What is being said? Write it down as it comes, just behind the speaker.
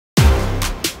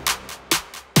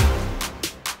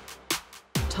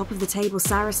Top of the table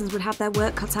Saracens would have their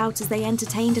work cut out as they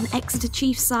entertained an Exeter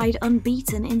Chiefs side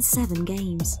unbeaten in 7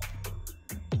 games.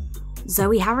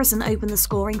 Zoe Harrison opened the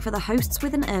scoring for the hosts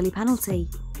with an early penalty.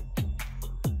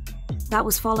 That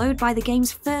was followed by the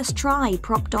game's first try,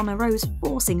 prop Donna Rose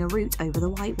forcing a route over the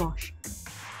whitewash.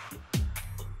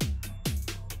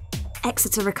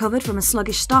 Exeter recovered from a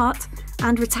sluggish start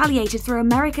and retaliated through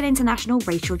American international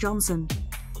Rachel Johnson.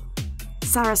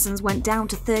 Saracens went down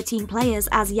to 13 players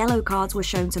as yellow cards were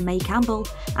shown to May Campbell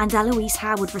and Eloise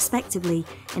Howard respectively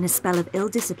in a spell of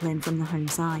ill-discipline from the home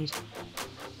side.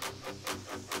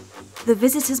 The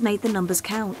visitors made the numbers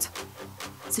count.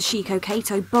 Sashiko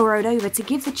Kato burrowed over to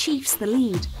give the Chiefs the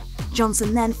lead.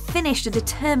 Johnson then finished a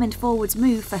determined forwards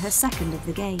move for her second of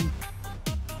the game.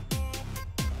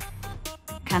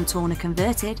 Cantona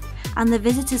converted, and the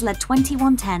visitors led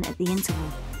 21-10 at the interval.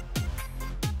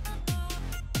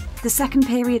 The second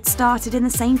period started in the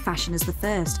same fashion as the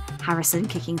first, Harrison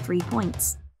kicking 3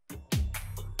 points.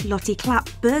 Lottie Clapp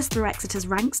burst through Exeter's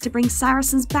ranks to bring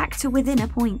Saracens back to within a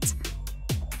point.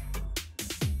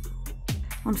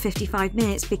 On 55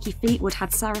 minutes, Vicky Fleetwood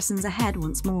had Saracens ahead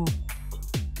once more.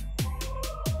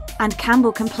 And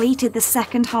Campbell completed the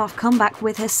second half comeback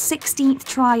with her 16th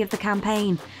try of the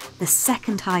campaign, the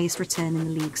second highest return in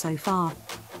the league so far.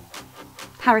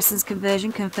 Harrison's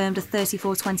conversion confirmed a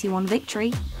 34-21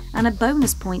 victory, and a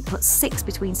bonus point put 6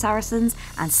 between Saracens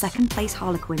and second place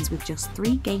Harlequins with just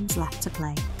 3 games left to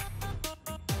play.